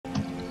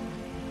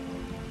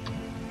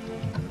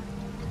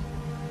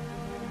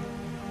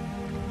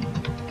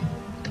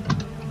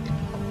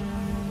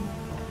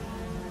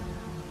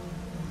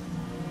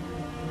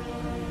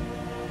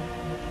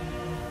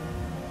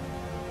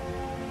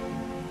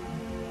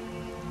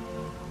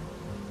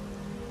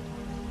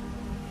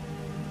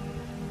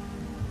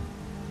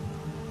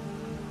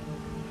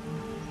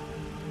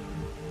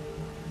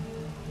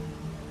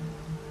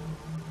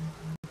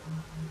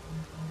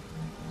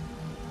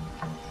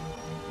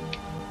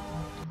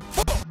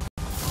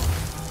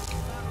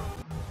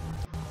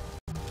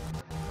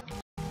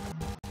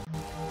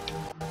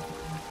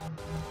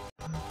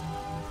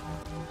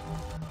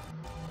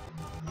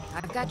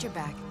I've got your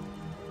back.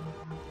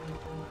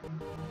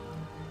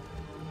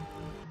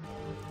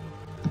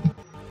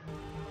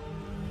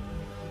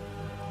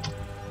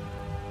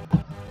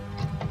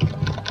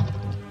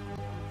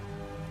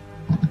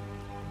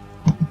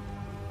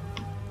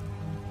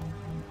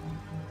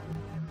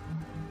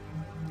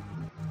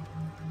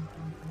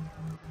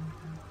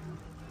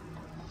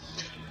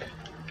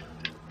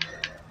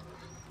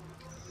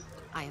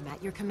 I am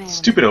at your command.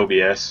 Stupid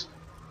OBS.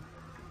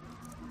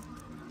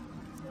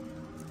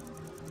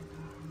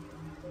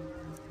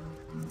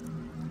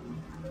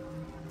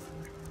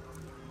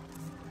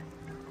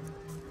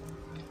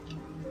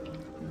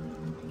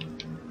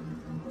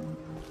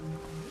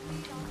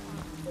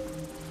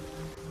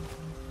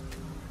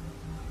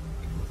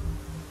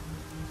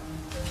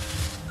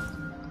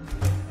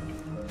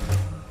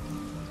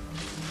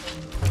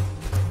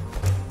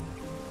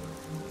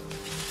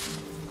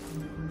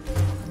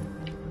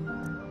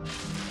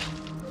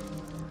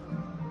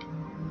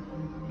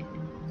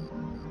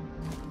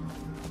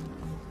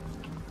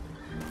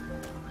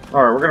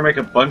 Alright, we're gonna make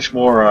a bunch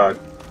more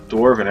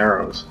dwarven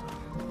arrows.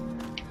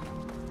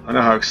 I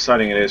know how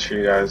exciting it is for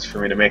you guys for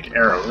me to make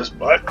arrows,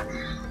 but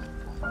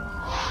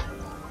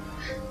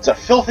it's a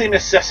filthy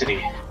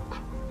necessity.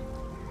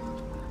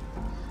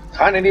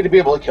 Kinda need to be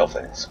able to kill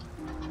things.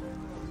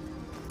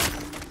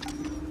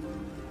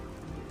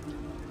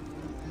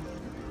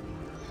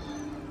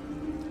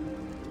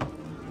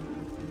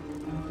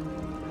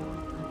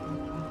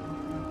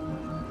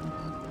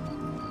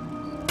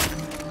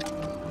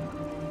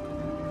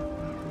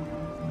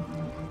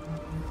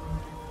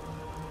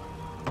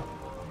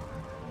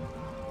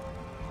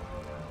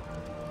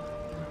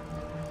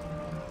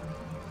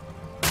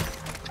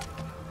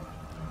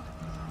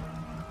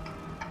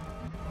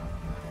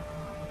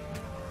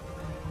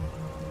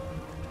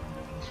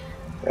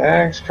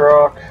 Thanks,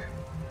 Croc.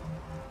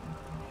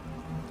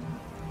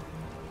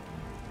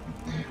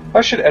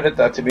 I should edit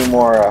that to be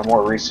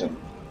more recent.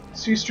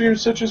 See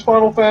streams such as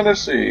Final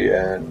Fantasy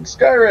and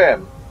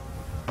Skyrim.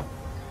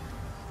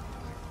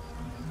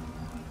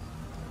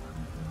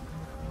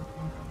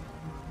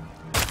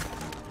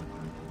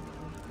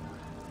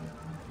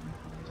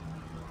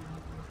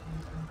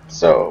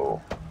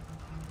 So, ...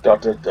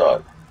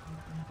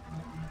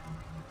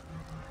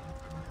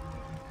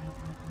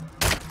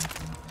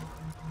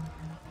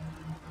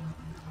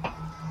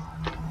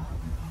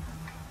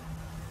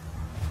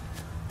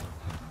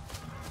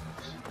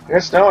 I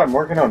guess now I'm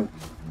working on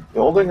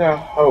building a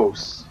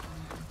house.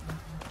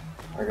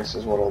 I guess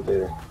is what I'll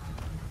do.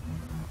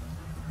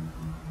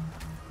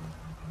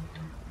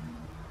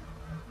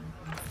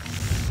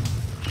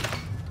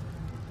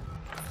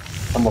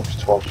 I'm up to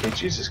 12k,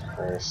 Jesus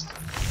Christ.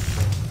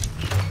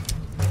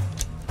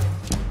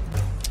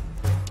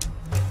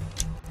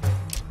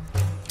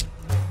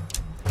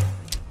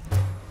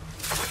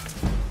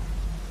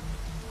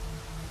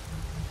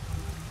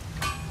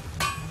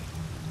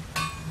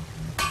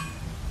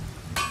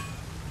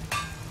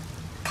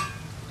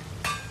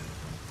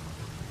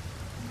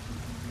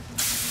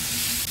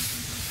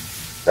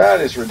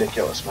 That is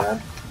ridiculous,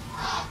 man.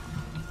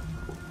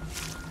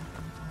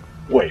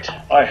 Wait,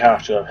 I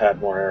have to have had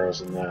more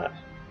arrows than that.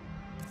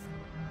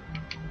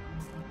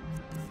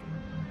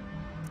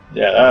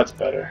 Yeah, that's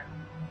better.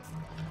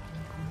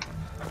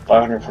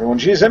 541.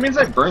 Geez, that means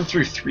I burned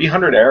through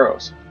 300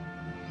 arrows.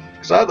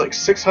 Because I had like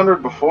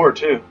 600 before,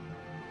 too.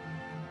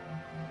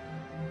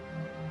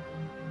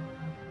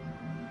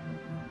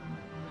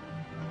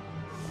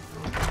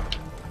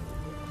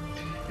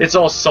 It's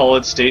all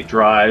solid state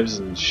drives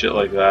and shit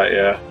like that,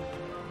 yeah.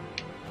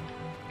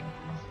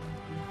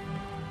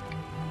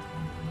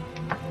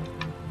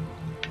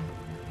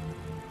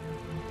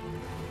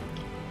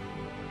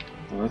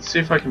 Well, let's see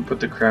if I can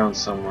put the crown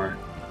somewhere.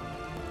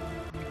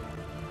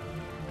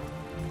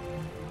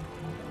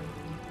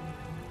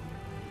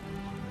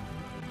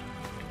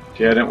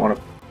 Okay, I didn't want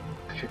to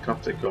pick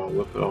up the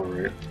goblet, but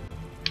alright.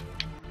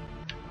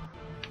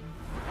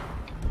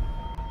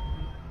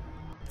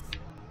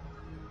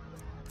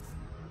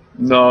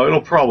 No, it'll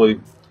probably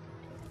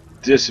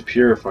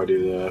disappear if I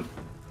do that.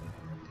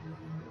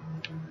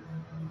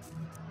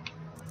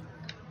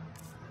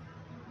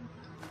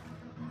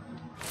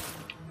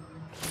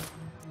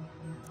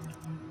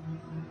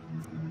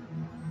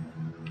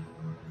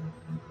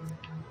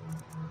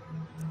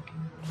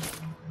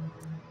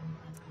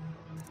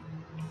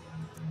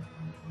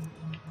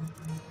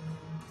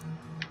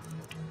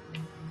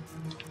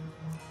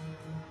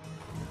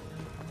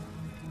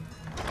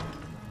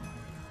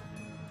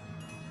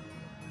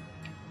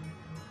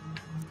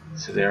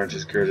 So they aren't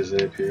as good as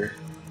they appear.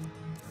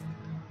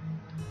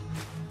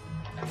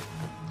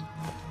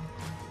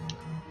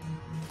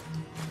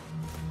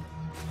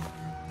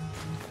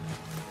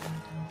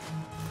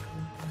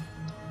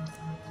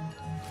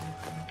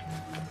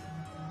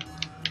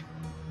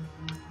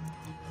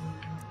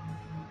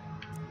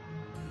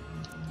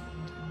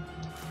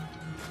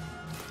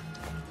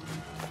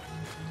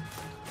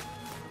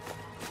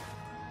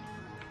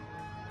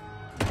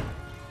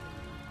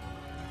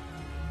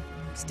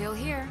 Still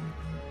here.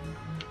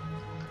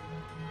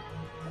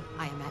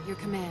 I am at your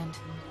command.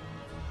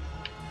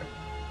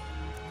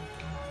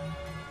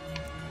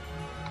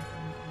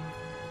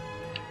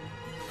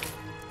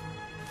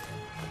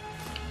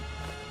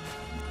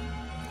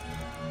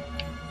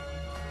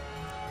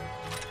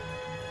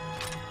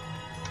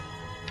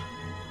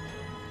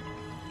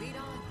 Lead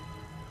on.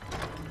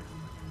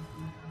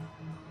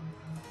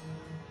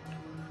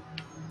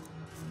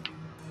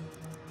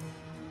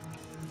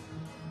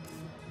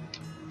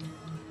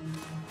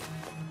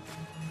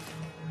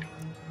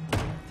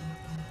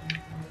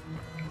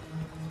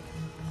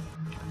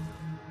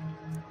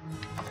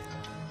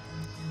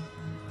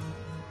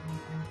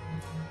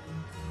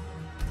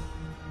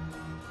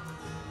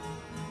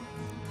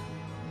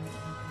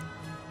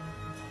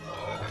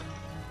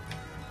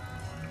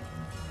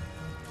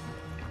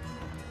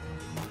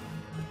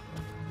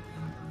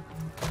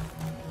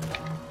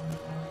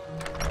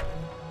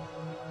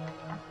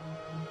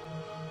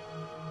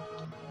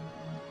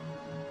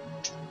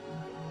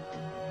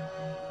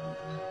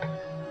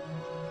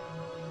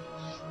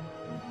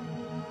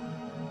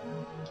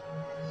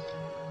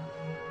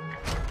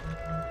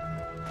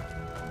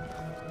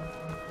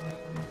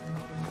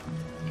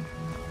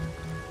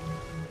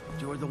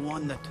 You're the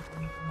one that...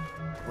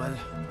 Well...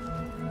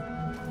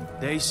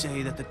 They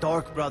say that the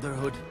Dark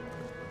Brotherhood...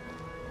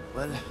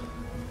 Well...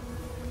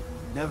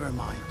 Never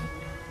mind.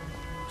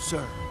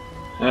 Sir.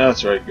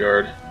 That's right,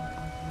 guard.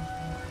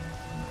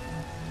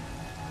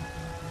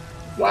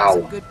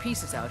 Wow. Some good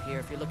pieces out here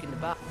if you're looking to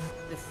buy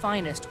the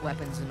finest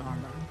weapons and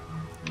armor.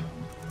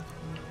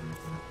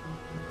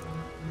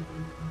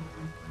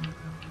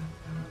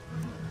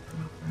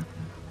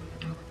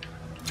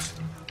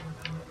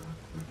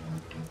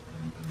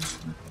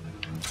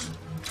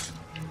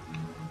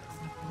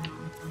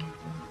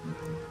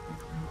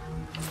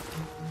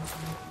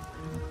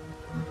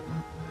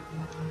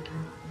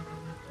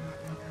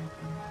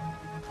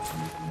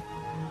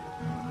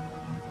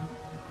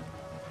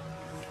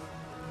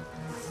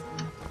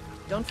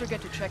 Don't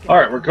forget to check it. All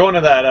right, we're going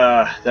to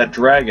that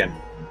dragon.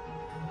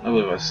 I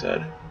believe I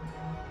said.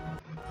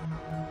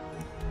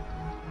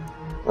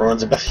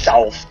 Ruins of the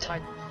south.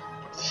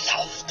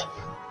 South.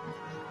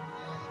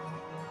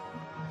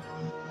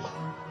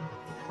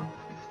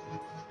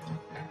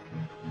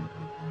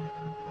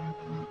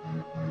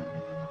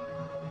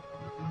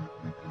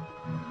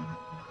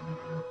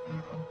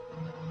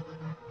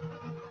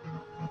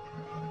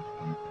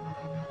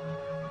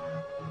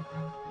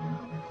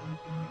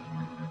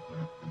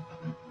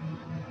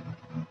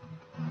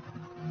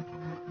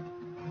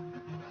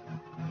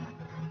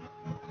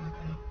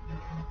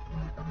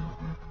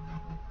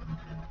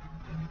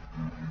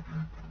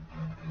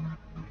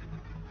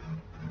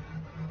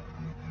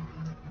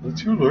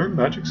 Let's you learn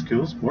magic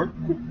skills more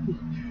quickly.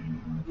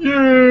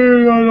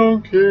 Yay, I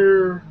don't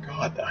care.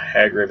 God, the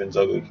hag raven's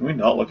ugly. Can we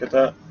not look at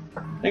that?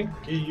 Thank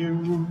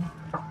you.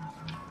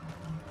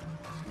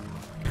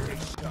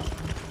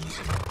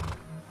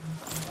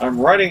 I'm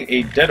riding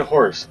a dead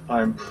horse.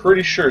 I'm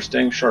pretty sure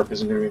staying sharp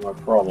isn't going to be my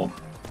problem.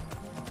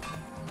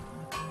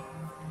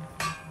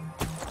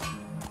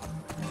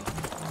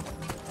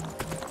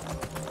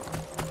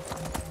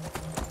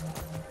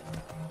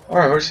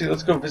 Alright, horsey,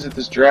 let's go visit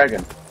this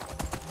dragon.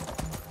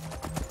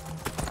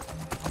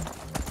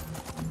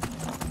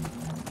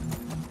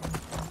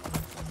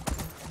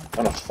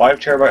 On a 5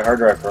 terabyte hard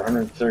drive for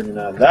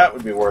 139. That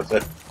would be worth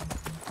it.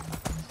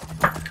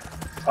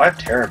 5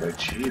 terabyte,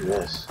 gee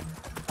whiz.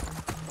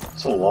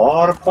 That's a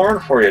lot of porn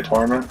for you,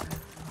 Torment.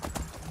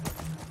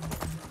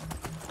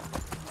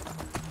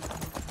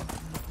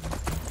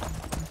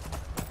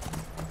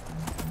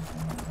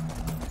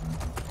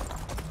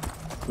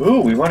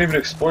 Ooh, we won't even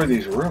explore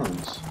these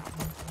rooms.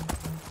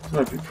 This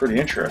might be pretty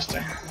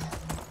interesting.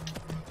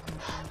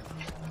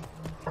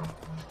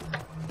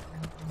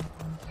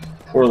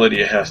 Poor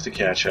Lydia has to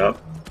catch up.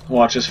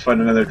 Watch us fight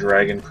another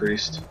dragon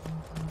priest.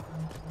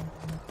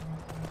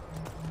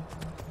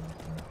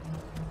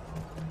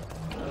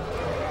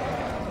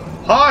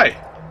 Hi!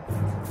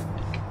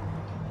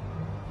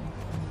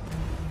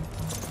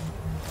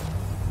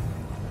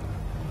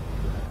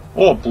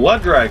 Oh,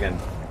 blood dragon.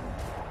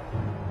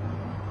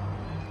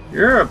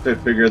 You're a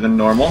bit bigger than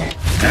normal.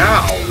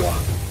 Ow!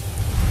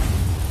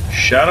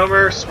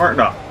 Shadowmare,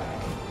 smarten up.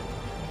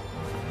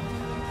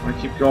 I'm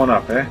gonna keep going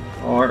up, eh?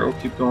 Alright, we'll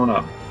keep going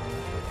up.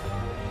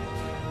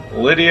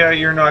 Lydia,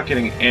 you're not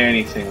getting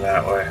anything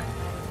that way.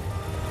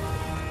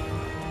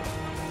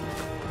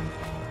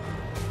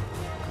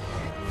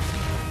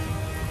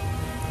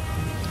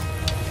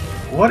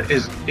 What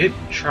is it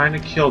trying to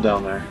kill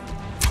down there?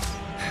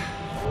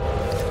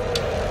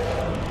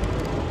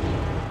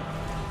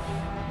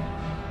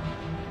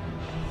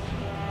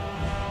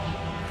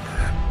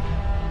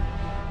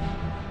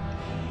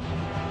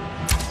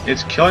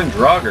 It's killing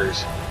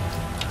Draugrs.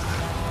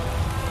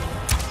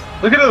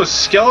 Look at those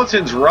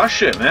skeletons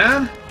rush it,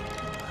 man!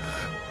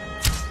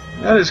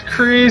 That is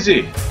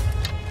crazy!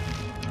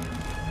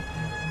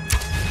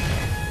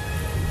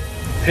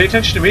 Pay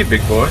attention to me,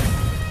 big boy.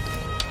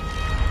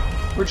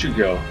 Where'd you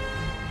go?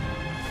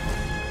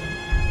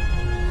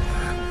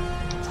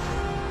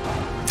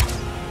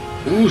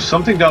 Ooh,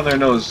 something down there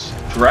knows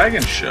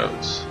dragon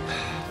shows.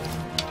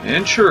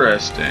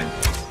 Interesting.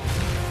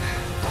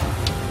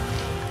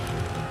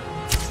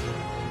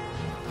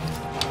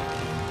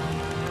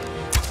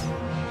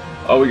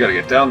 Oh, we gotta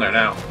get down there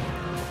now.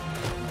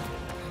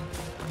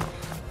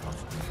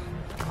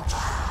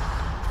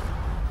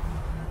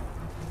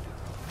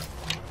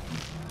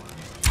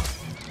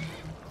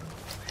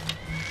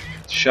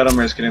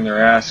 Shadowmere's getting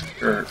their ass,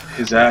 or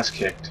his ass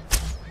kicked.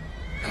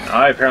 And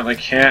I apparently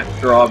can't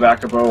draw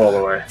back a bow all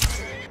the way.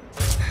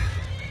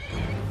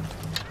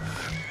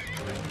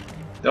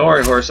 Don't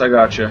worry, horse, I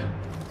got you.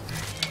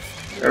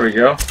 There we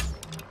go.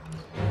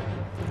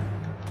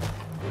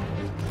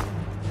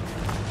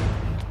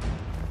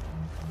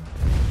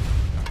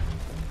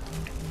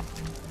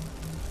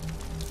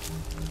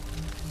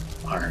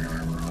 Iron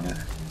armor on it.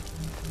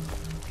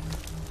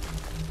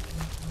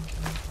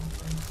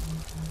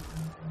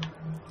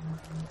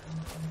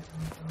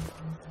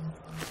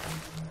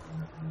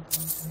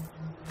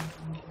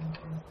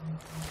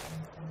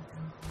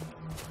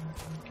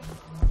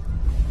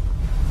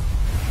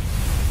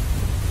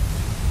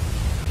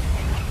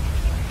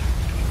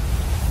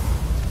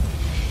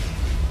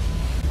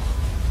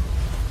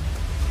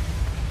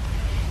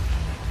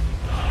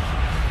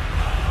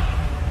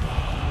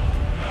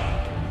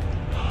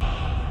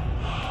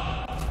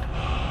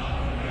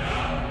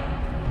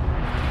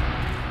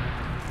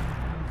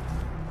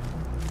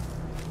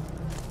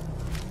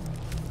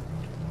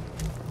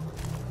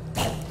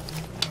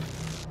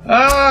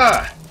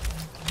 Ah!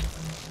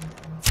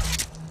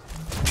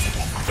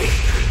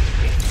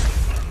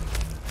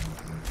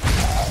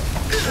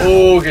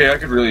 Okay, I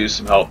could really use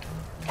some help.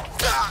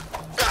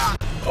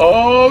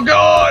 Oh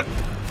God!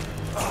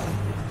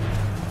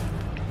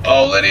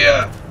 Oh,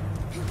 Lydia!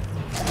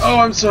 Oh,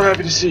 I'm so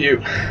happy to see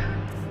you.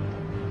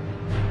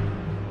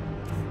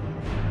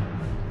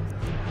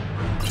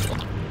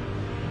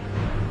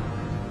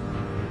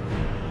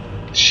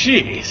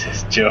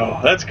 Jesus,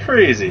 Joe, that's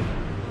crazy.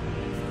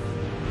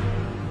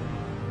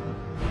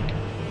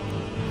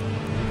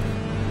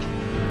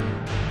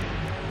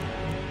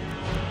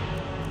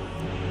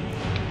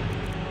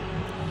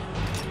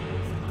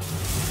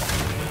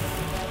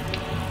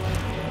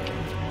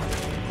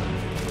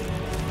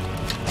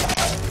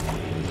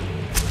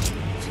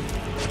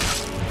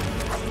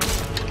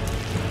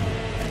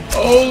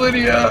 Oh,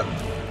 Lydia!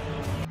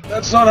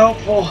 That's not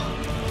helpful.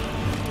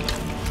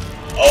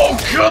 Oh,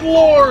 good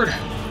lord!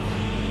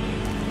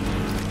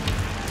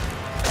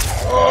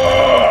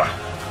 Ugh.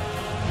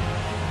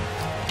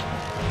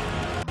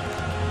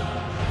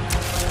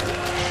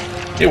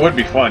 It would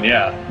be fun,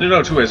 yeah. There's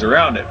no two ways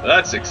around it, but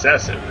that's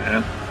excessive,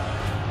 man.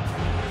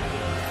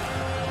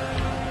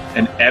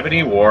 An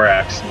ebony war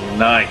axe,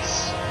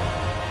 nice.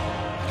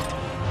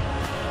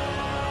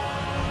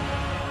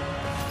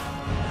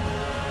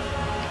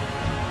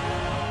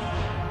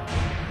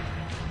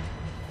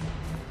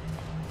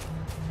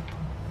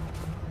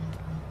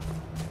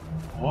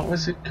 What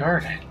was it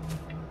guarding?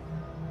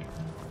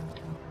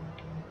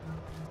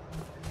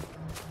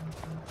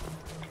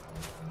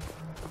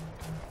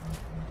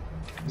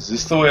 Is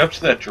this the way up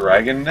to that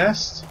dragon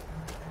nest?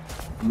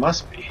 It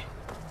must be.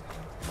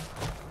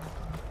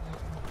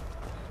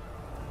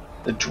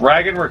 The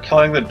dragon were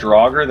killing the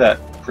Draugr that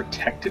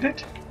protected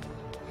it?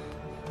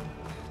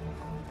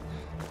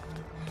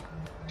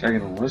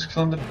 Dragon was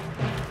killing the...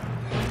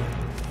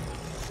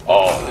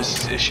 Oh,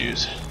 this is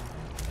issues.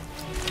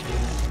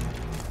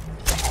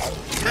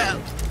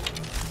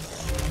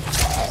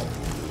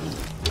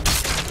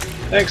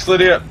 Thanks,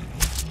 Lydia.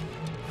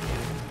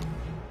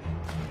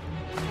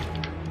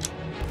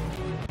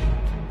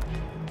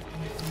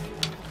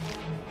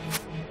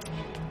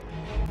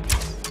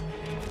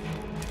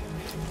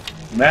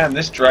 Man,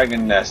 this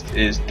dragon nest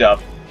is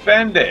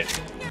defended.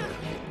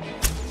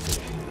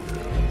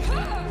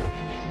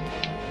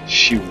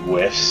 She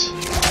whiffs.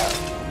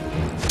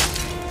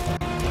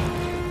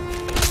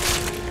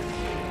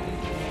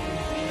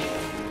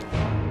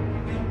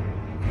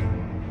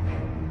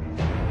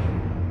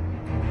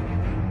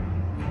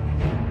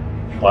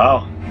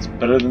 Wow, it's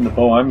better than the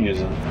bow I'm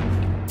using.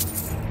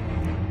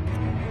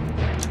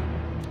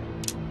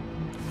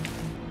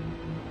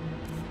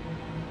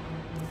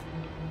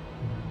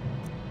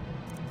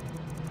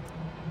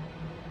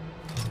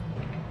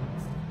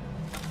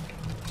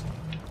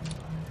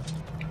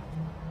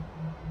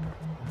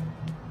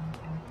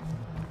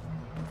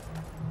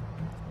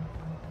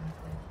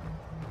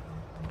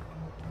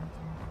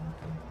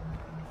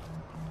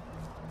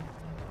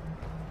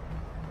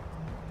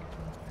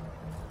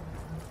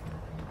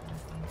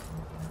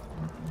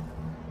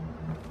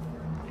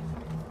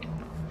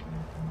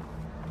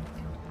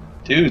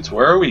 Dudes,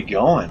 where are we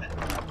going?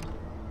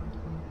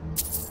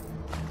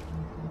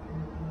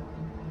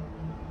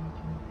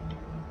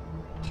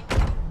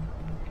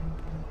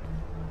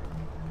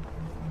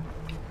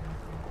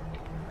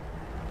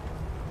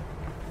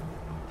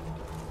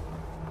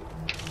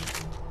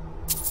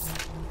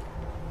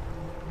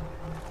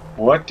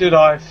 What did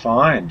I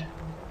find?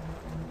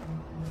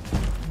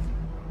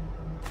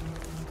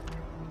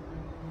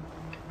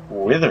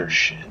 Wither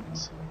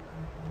shins.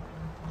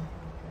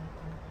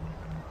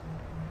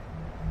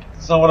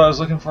 That's not what I was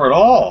looking for at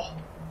all.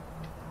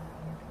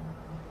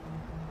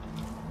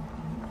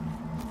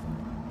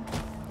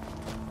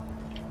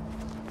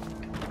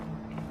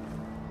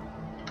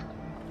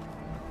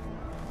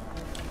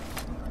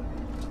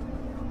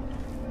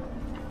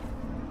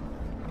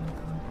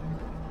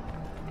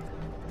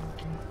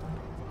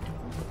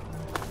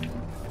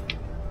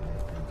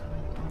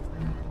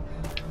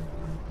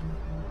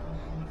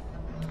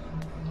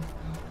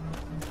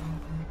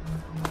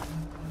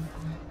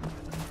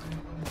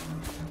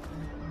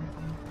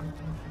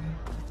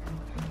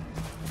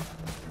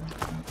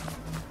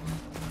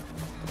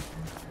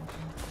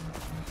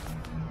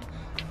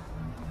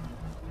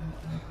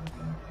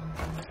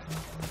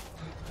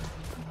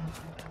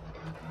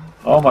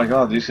 Oh my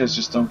god, these guys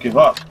just don't give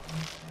up.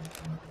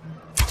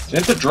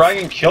 Didn't the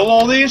dragon kill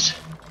all these?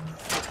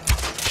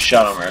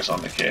 Shadowmare's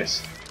on the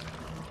case.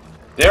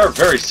 They are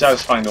very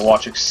satisfying to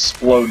watch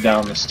explode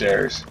down the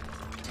stairs.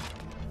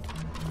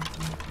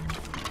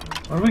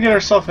 What did we get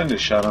ourselves into,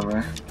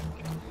 Shadowmare?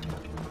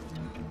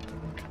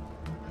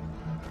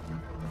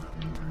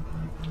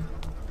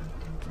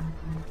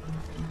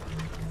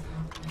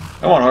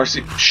 Come on,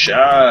 horsey.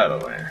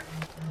 Shadowmare.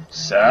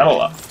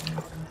 Saddle up.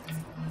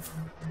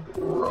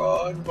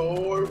 Run,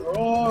 boy,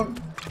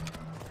 run!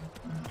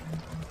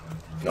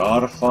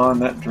 Gotta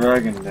find that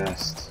dragon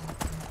nest.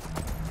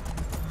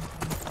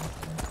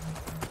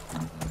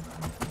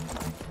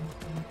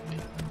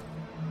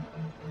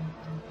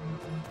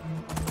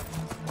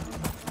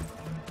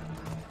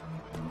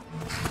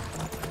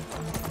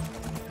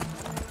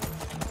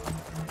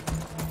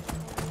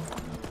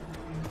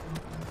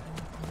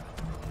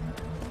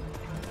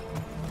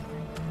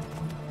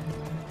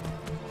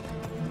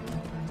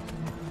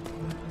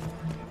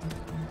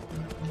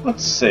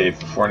 Let's save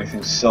before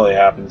anything silly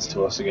happens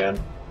to us again.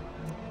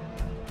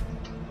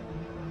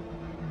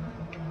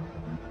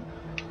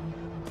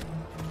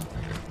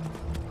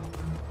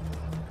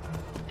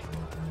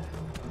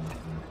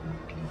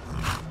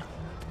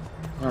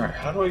 Alright,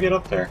 how do I get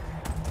up there?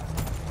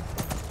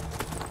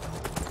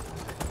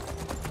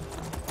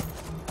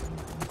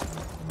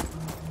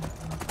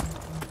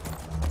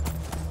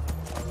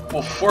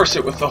 We'll force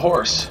it with the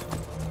horse.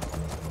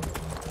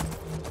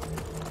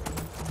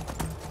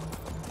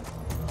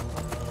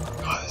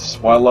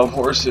 Why I love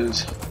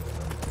horses.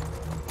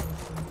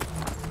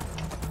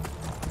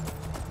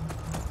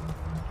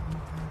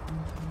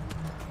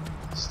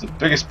 It's the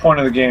biggest point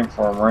of the game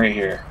for them right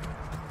here.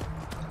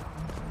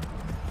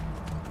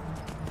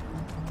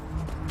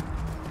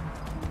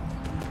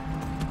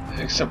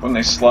 Except when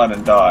they slide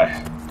and die.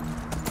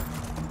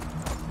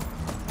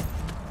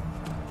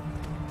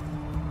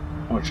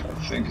 Which I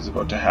think is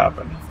about to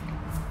happen.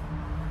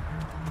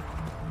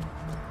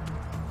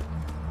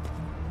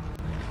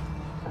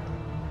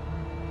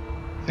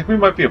 I think we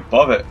might be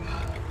above it.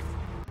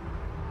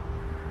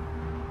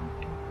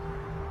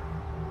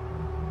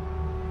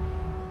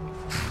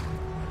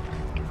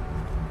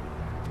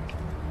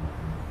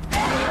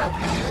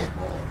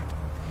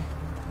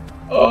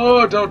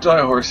 Oh, don't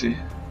die, horsey.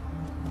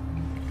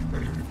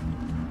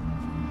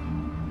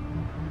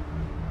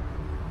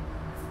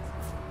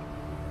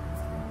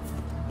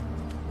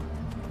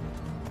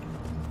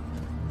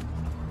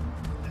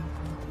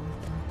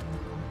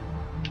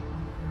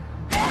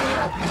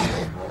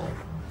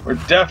 We're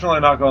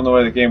definitely not going the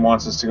way the game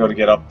wants us to go to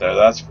get up there,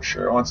 that's for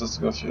sure. It wants us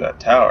to go through that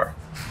tower.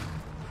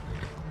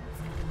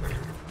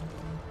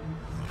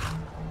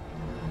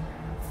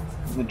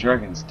 And the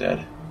dragon's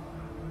dead.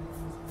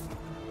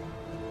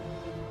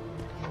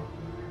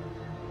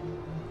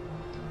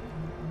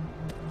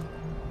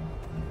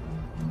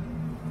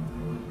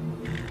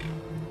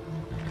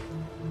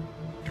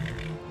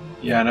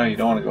 Yeah, I know, you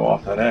don't want to go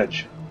off that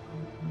edge.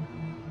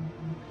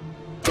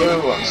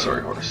 Oh, I'm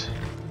sorry, horse.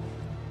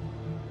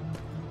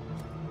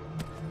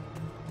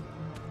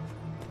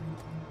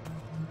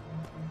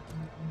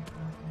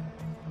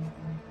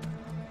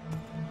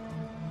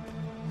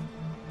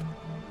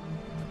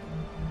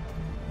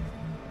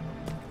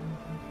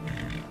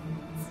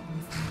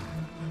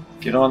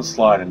 Get on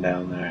sliding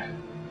down there.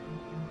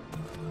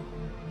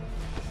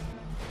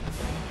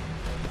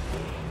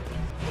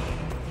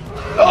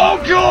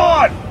 Oh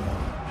God!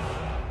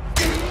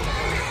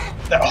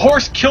 That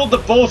horse killed the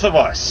both of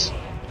us.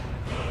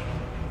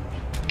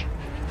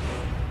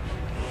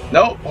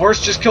 No,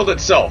 horse just killed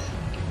itself.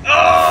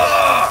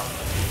 Ah!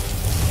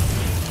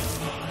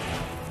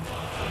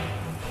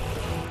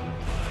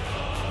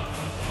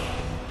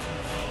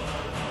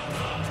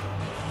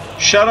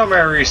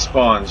 Shadowmare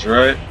respawns,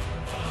 right?